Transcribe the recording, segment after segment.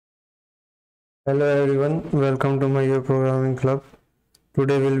Hello everyone, welcome to my Your Programming Club.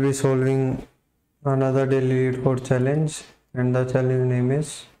 Today we'll be solving another daily Leetcode challenge, and the challenge name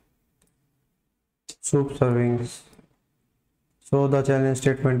is soup servings. So the challenge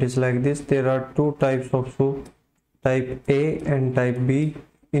statement is like this: there are two types of soup, type A and type B.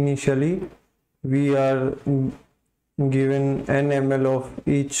 Initially, we are given n ml of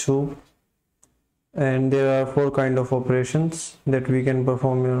each soup, and there are four kind of operations that we can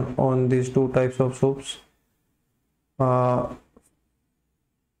perform on these two types of soups.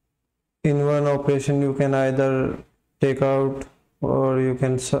 In one operation you can either take out, or you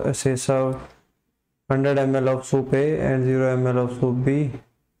can say serve 100 ml of soup A and 0 ml of soup B,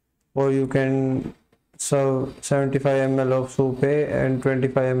 or you can serve 75 ml of soup A and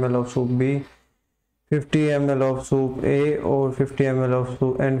 25 ml of soup B, 50 ml of soup A or 50 ml of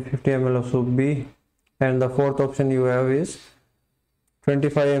soup and 50 ml of soup B, and the fourth option you have is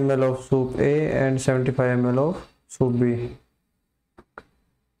 25 ml of soup A and 75 ml of soup B.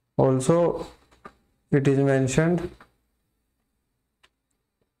 Also, it is mentioned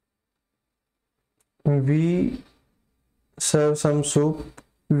we serve some soup,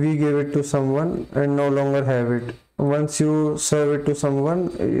 we give it to someone and no longer have it. Once you serve it to someone,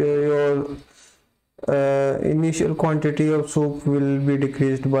 your initial quantity of soup will be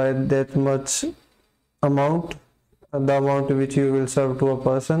decreased by that much amount, the amount which you will serve to a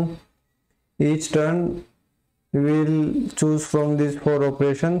person. Each turn we will choose from these four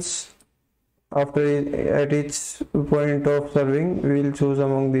operations. At each point of serving, we will choose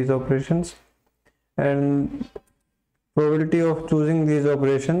among these operations, and probability of choosing these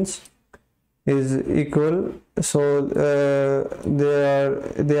operations is equal. So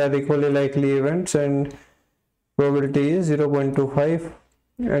they are equally likely events, and probability is 0.25.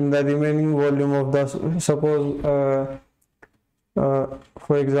 and the remaining volume of the, suppose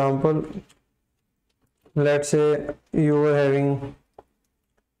for example, let's say you were having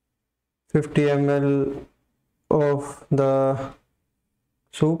 50 ml of the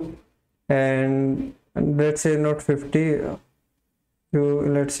soup, and let's say not 50,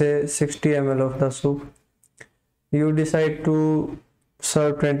 let's say 60 ml of the soup. You decide to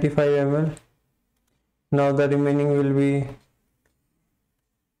serve 25 ml. Now the remaining will be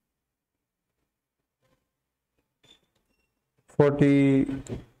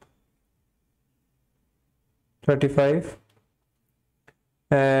 35,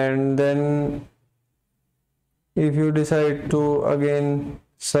 and then if you decide to again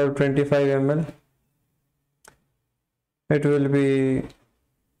serve 25 ml, it will be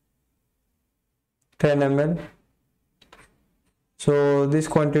 10 ml. So this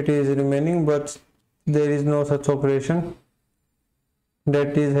quantity is remaining, but there is no such operation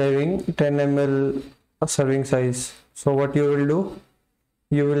that is having 10 ml serving size. So what you will do,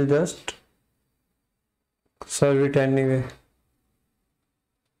 you will just serve it anyway.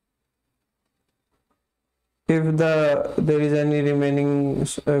 If there is any remaining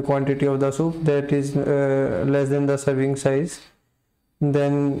quantity of the soup that is less than the serving size,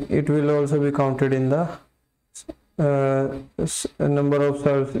 then it will also be counted in the number of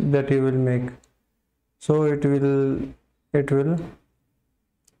serves that you will make. So it will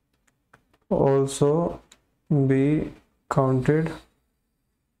also be counted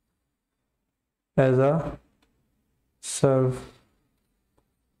as a serve.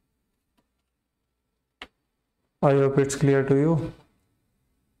 I hope it's clear to you.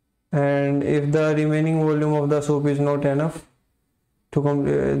 And if the remaining volume of the soup is not enough to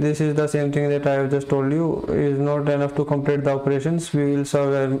this is the same thing that I have just told you, is not enough to complete the operations, we will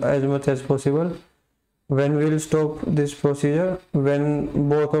serve as much as possible. When we will stop this procedure, when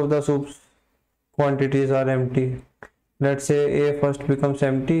both of the soup's quantities are empty. Let's say A first becomes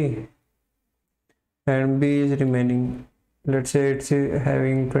empty and B is remaining. Let's say it's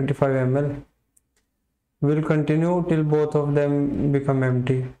having 25 ml. We'll continue till both of them become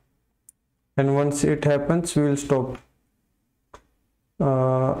empty, and once it happens, we will stop.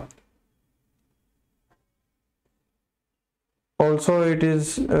 Also, it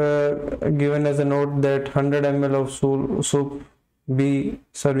is given as a note that 100 ml of soup B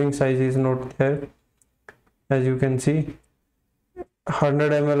serving size is not there. As you can see,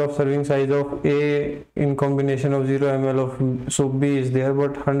 100 ml of serving size of A in combination of 0 ml of soup B is there,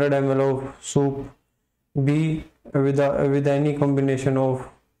 but 100 ml of soup B with any combination of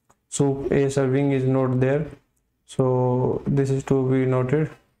soup A serving is not there. So this is to be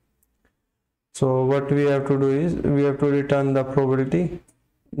noted. So what we have to do is we have to return the probability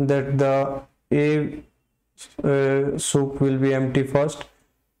that the A soup will be empty first,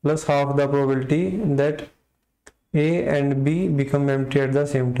 plus half the probability that A and B become empty at the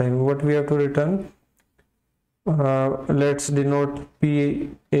same time. What we have to return? Let's denote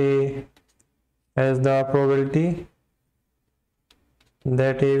PA as the probability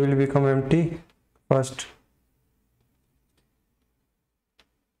that A will become empty first.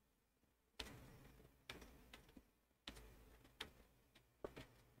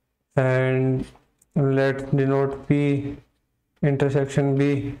 And let's denote P intersection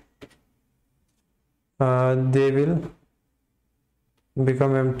B, they will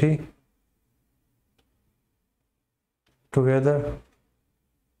become empty together.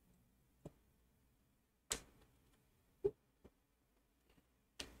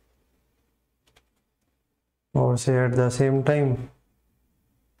 Or say at the same time.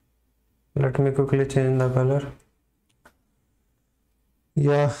 Let me quickly change the color.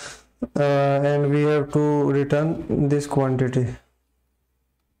 Yeah, and we have to return this quantity,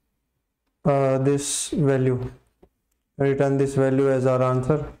 this value, return this value as our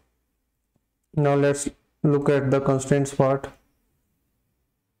answer. Now let's look at the constraints part.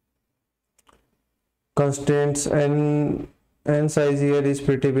 Constraints n size here is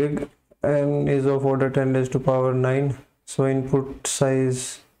pretty big, n is of order 10 raised to power 9, so input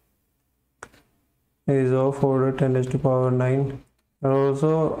size is of order 10 raised to power 9. And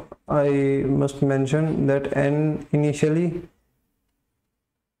also I must mention that n initially,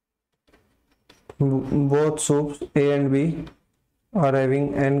 both soups A and B are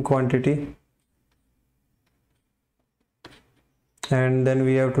having n quantity, and then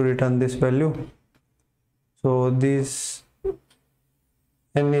we have to return this value. So this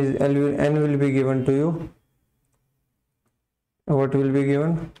n will be given to you. What will be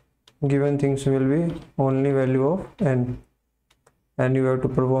given? Given things will be only value of n, and you have to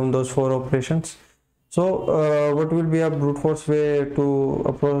perform those 4 operations. So what will be a brute force way to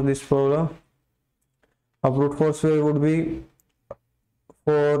approach this problem? A brute force way would be,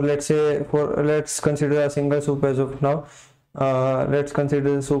 let's consider a single soup as of now. Let's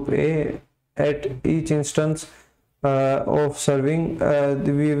consider the soup A. At each instance of serving,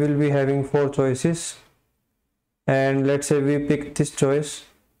 we will be having 4 choices, and let's say we pick this choice.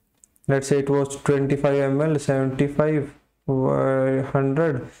 Let's say it was 25 ml, 75,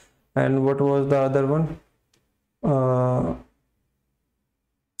 100, and what was the other one?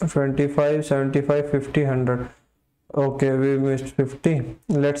 25, 75, 50, 100. Okay, we missed 50.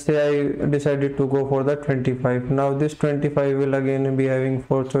 Let's say I decided to go for the 25. Now this 25 will again be having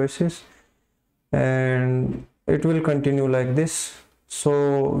 4 choices, and it will continue like this.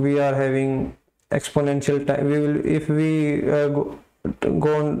 So we are having exponential time. We will, if we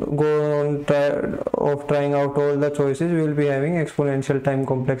go on trying out all the choices, we will be having exponential time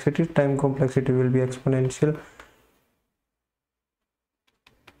complexity. Time complexity will be exponential,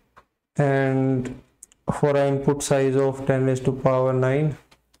 and for an input size of 10 raised to power 9,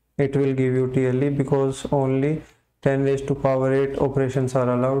 it will give you TLE, because only 10 raised to power 8 operations are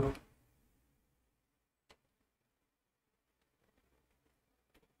allowed.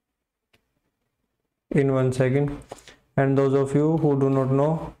 In 1 second. And those of you who do not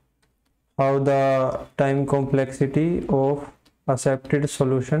know how the time complexity of accepted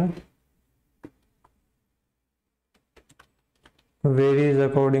solution varies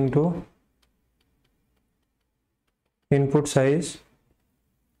according to input size,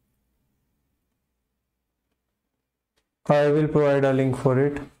 I will provide a link for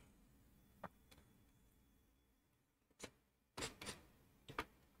it.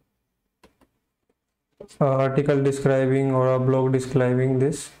 An article describing or a blog describing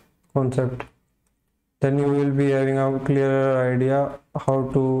this concept. Then you will be having a clearer idea how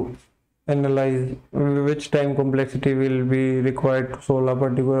to analyze which time complexity will be required to solve a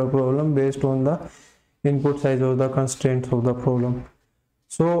particular problem based on the input size or the constraints of the problem.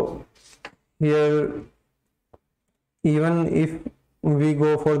 So here, even if we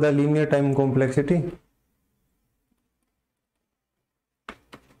go for the linear time complexity,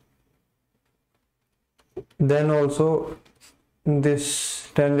 then also this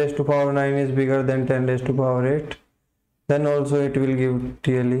 10 raised to power 9 is bigger than 10 raised to power 8, then also it will give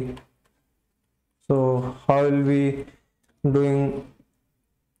TLE. So how will we doing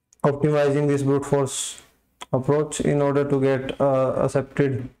optimizing this brute force approach in order to get a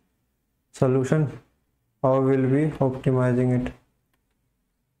accepted solution? How will we optimizing it?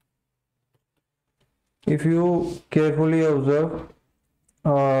 If you carefully observe,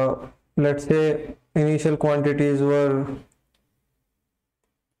 let's say initial quantities were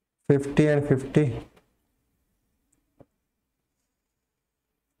 50 and 50.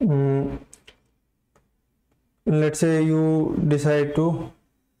 Let's say you decide to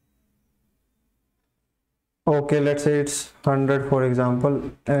Okay, let's say it's 100 for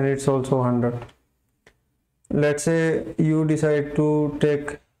example, and it's also 100. Let's say you decide to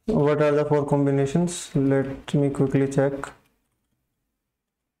take, what are the four combinations? Let me quickly check.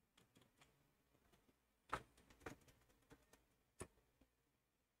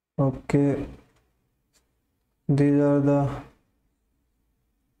 Okay, these are the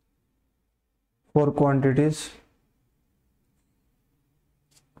four quantities.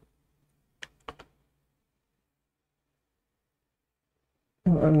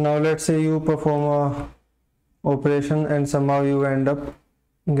 Now let's say you perform a operation and somehow you end up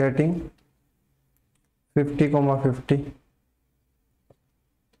getting 50,50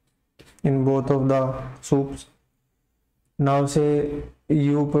 in both of the soups. Now say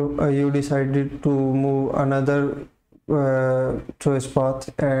you decided to move another choice path,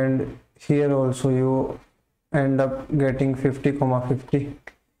 and here also you end up getting 50,50.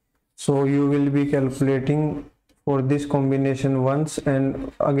 So you will be calculating for this combination once,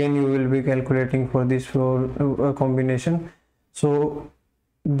 and again you will be calculating for this combination. So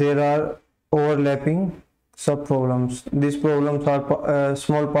there are overlapping sub problems. These problems are a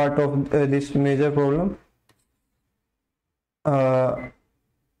small part of this major problem.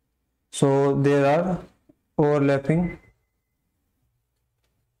 So there are overlapping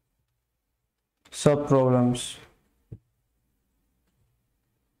sub problems.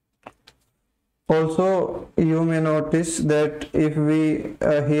 Also, you may notice that if we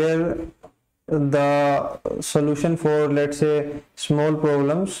here the solution for, let's say, small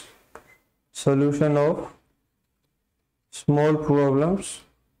problems, solution of small problems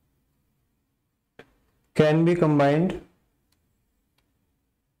can be combined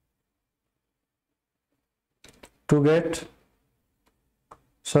to get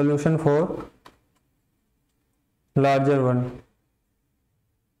solution for larger one.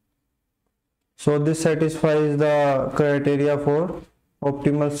 So this satisfies the criteria for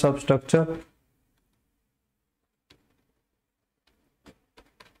optimal substructure.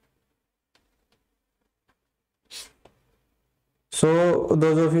 So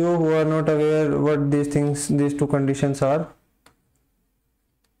those of you who are not aware what these two conditions are,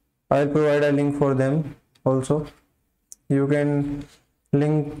 I'll provide a link for them also. You can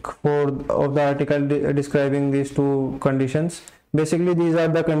link of the article describing these two conditions. Basically, these are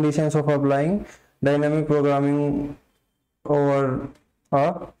the conditions of applying dynamic programming over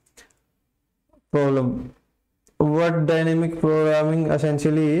a problem. What dynamic programming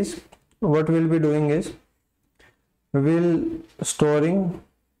essentially is, what we'll be doing is, we'll storing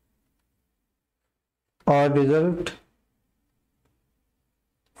our result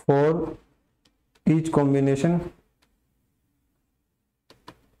for each combination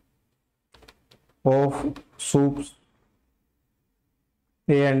of soups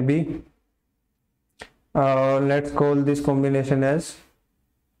A and B. Let's call this combination as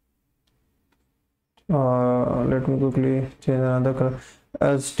let me quickly change another color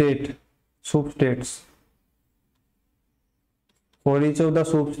as soup states. For each of the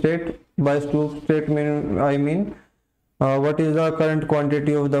soup state, by soup state I mean what is the current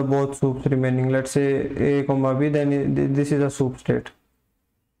quantity of the both soups remaining. Let's say A comma B, then this is a soup state.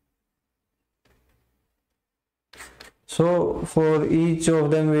 So for each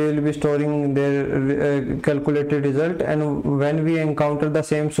of them we will be storing their calculated result, and when we encounter the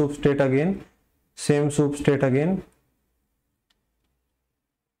same soup state again,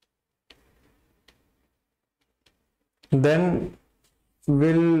 then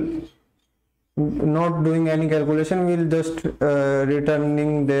we'll not doing any calculation, we'll just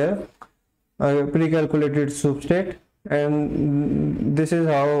returning their pre-calculated soup state, and this is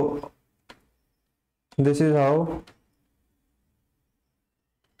how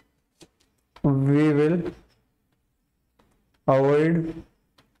we will avoid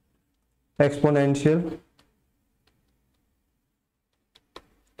exponential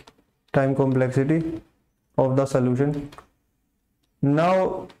time complexity of the solution.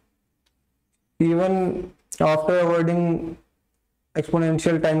 Now, even after avoiding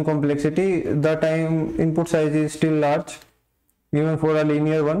exponential time complexity, the time input size is still large, even for a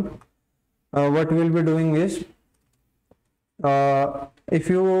linear one. What we'll be doing is, if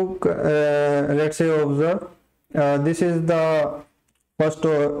you let's say observe, this is the first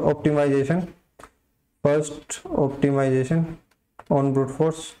optimization on brute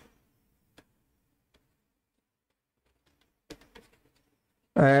force,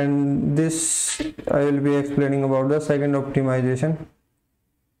 and this I will be explaining about the second optimization.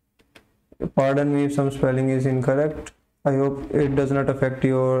 Pardon me if some spelling is incorrect. I hope it does not affect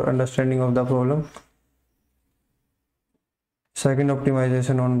your understanding of the problem. Second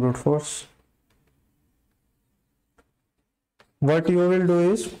optimization on brute force. what you will do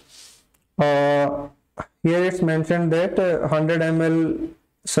is, here it's mentioned that 100 ml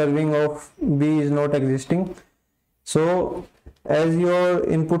serving of B is not existing. So as your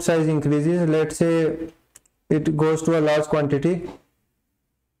input size increases, let's say it goes to a large quantity,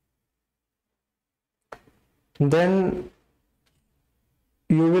 then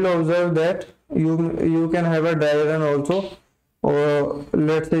you will observe that you can have a dry run also, or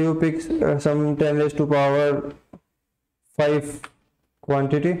let's say you pick some 10 raised to power 5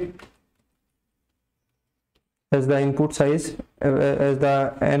 quantity as the input size, as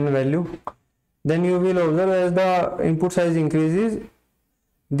the n value. Then you will observe as the input size increases,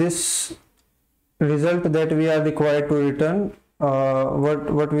 this result that we are required to return,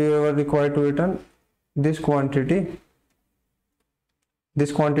 what we were required to return, this quantity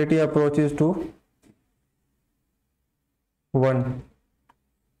approaches to 1.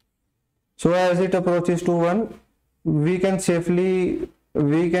 So as it approaches to 1, we can simply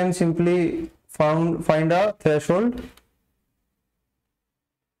find a threshold,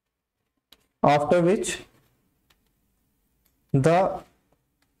 after which the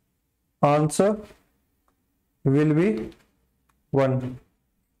answer will be 1.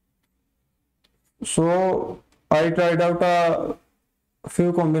 So I tried out a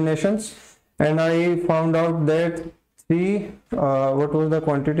few combinations and I found out that 3, what was the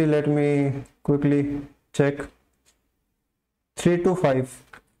quantity, let me quickly check, 3 to 5.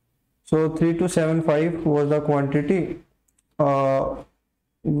 So 3275 was the quantity,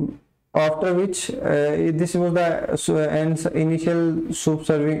 after which this was the initial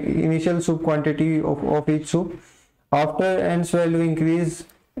soup quantity of each soup. After n's value increase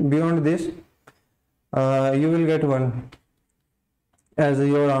beyond this, you will get 1 as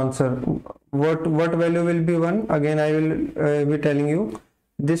your answer. What value will be 1? Again I will be telling you,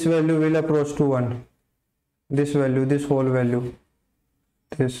 this value will approach to 1, this value, this whole value,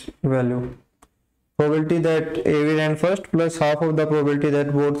 this value, probability that A will end first plus half of the probability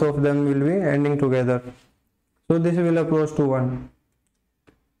that both of them will be ending together. So this will approach to 1.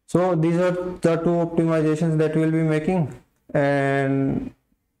 So these are the 2 optimizations that we will be making. And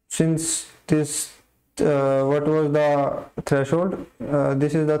since this what was the threshold,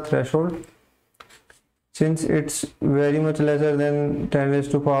 this is the threshold, since it's very much lesser than 10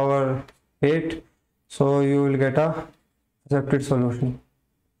 raised to power 8, so you will get a accepted solution.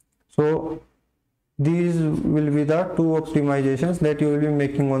 So these will be the 2 optimizations that you will be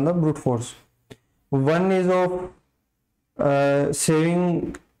making on the brute force. One is of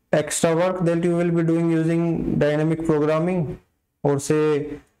saving extra work that you will be doing using dynamic programming, or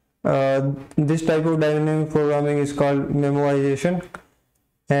say this type of dynamic programming is called memoization.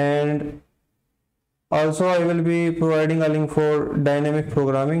 And also I will be providing a link for dynamic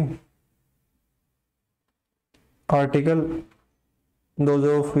programming article. Those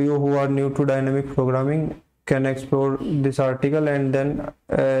of you who are new to dynamic programming can explore this article, and then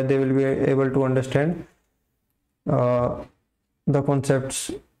they will be able to understand the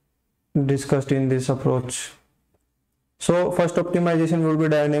concepts discussed in this approach. So first optimization will be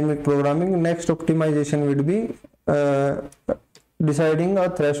dynamic programming. Next optimization will be deciding a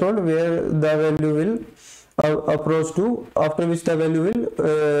threshold where the value will approach to, after which the value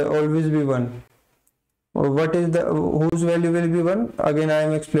will always be 1. What is the, whose value will be 1? Again I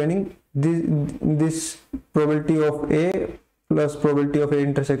am explaining, this probability of A plus probability of A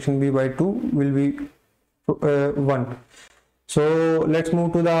intersection B by 2 will be 1. So let's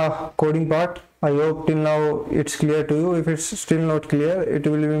move to the coding part. I hope till now it's clear to you. If it's still not clear, it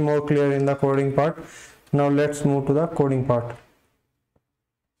will be more clear in the coding part. Now let's move to the coding part.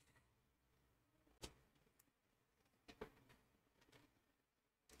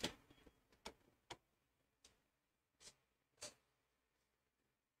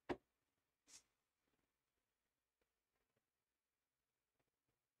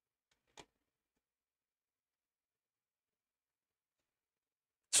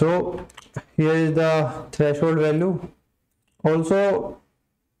 So here is the threshold value. Also,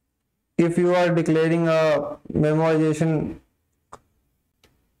 if you are declaring a memoization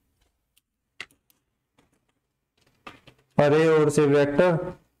array or say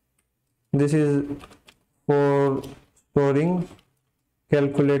vector, this is for storing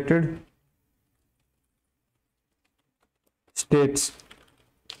calculated states.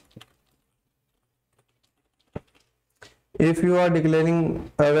 If you are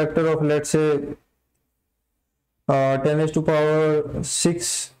declaring a vector of, let's say 10 raised to power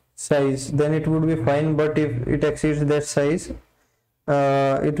 6 size, then it would be fine. But if it exceeds that size,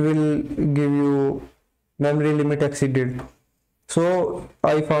 it will give you memory limit exceeded. So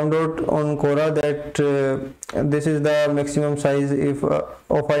I found out on Quora that this is the maximum size if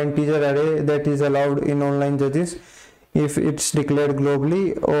of an integer array that is allowed in online judges if it's declared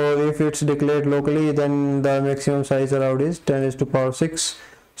globally, or if it's declared locally, then the maximum size allowed is 10 raised to power 6.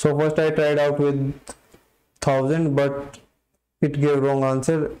 So first I tried out with 1000, but it gave wrong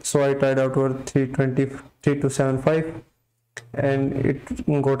answer, so I tried out with 3275 and it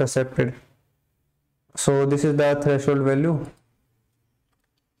got accepted. So this is the threshold value.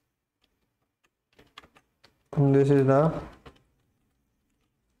 And this is the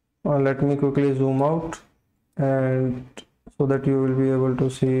let me quickly zoom out, and so that you will be able to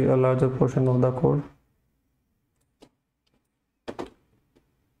see a larger portion of the code.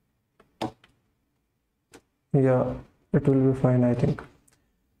 Yeah, it will be fine, I think.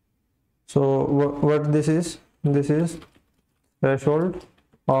 So what this is threshold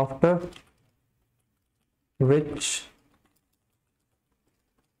after which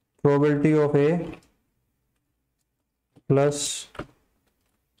probability of A plus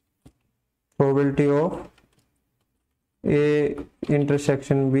probability of A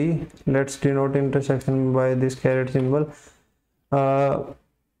intersection B, let's denote intersection by this caret symbol,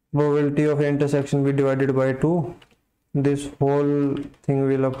 probability of intersection B divided by 2, this whole thing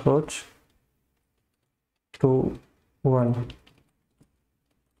will approach to 1,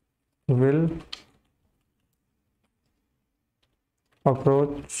 will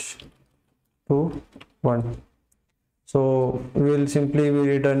approach to 1. So we will simply be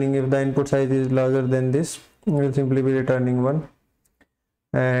returning, if the input size is larger than this, we will simply be returning 1.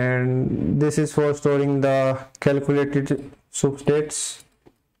 And this is for storing the calculated substates.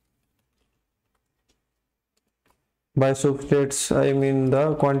 By substates I mean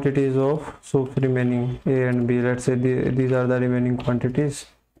the quantities of subs remaining A and B. Let's say these are the remaining quantities.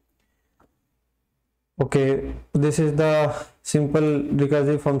 Okay, this is the simple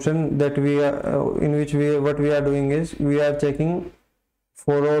recursive function that we are in which what we are doing is we are checking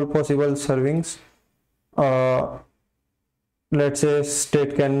for all possible servings. Let's say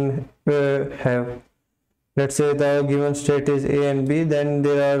state can have, let's say the given state is A and B, then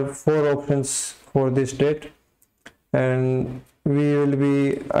there are 4 options for this state, and we will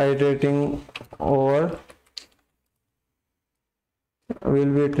be iterating over,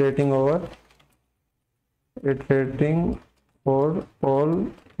 iterating for all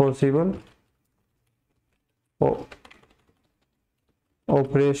possible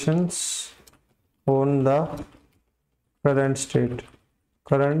operations on the current substate.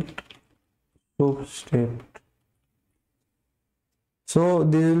 So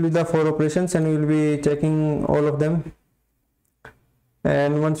these will be the 4 operations, and we will be checking all of them.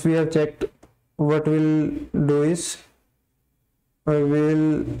 And once we have checked, what we'll do is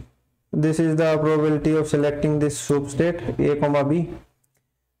this is the probability of selecting this substate A comma B.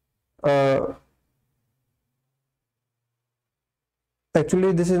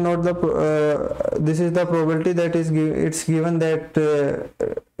 Actually this is not the this is the probability that is it's given that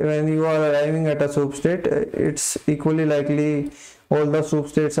when you are arriving at a substate, it's equally likely, all the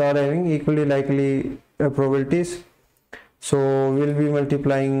substates are having equally likely probabilities. So we'll be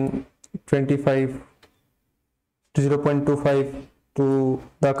multiplying 0.25 to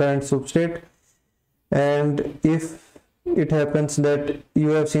the current substate, and if it happens that you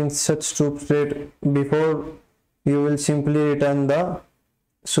have seen such substate before, you will simply return the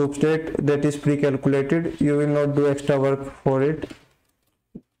substate that is pre-calculated. You will not do extra work for it.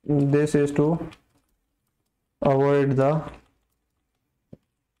 This is to avoid the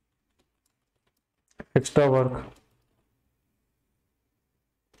extra work.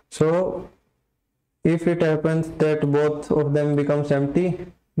 So if it happens that both of them becomes empty,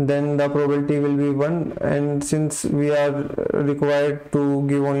 then the probability will be 1, and since we are required to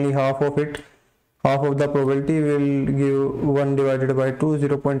give only half of it, half of the probability will give 1 divided by 2,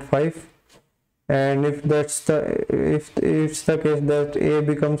 0.5. And if it's the case that A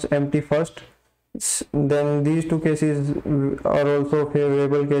becomes empty first, then these 2 cases are also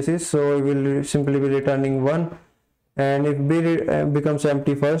favorable cases, so we will simply be returning 1. And if B becomes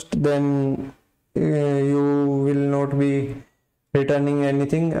empty first, then you will not be returning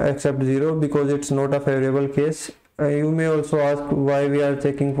anything except 0, because it's not a favorable case. You may also ask why we are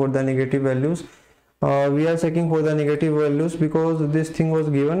checking for the negative values. We are checking for the negative values because this thing was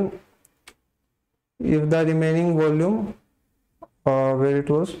given. If the remaining volume where it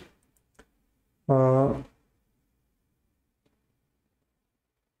was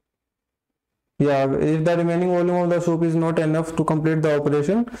if the remaining volume of the soup is not enough to complete the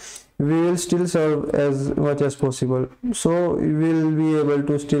operation, we will still serve as much as possible, so we will be able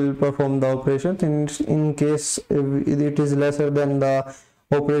to still perform the operation. In case it is lesser than the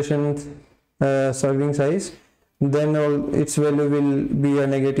operation serving size, then its value will be a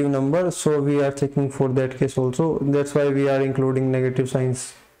negative number, so we are checking for that case also. That's why we are including negative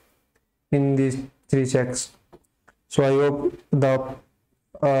signs in these 3 checks. So I hope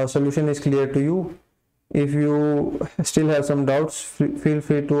the solution is clear to you. If you still have some doubts, feel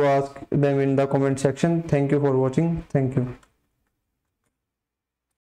free to ask them in the comment section. Thank you for watching. Thank you.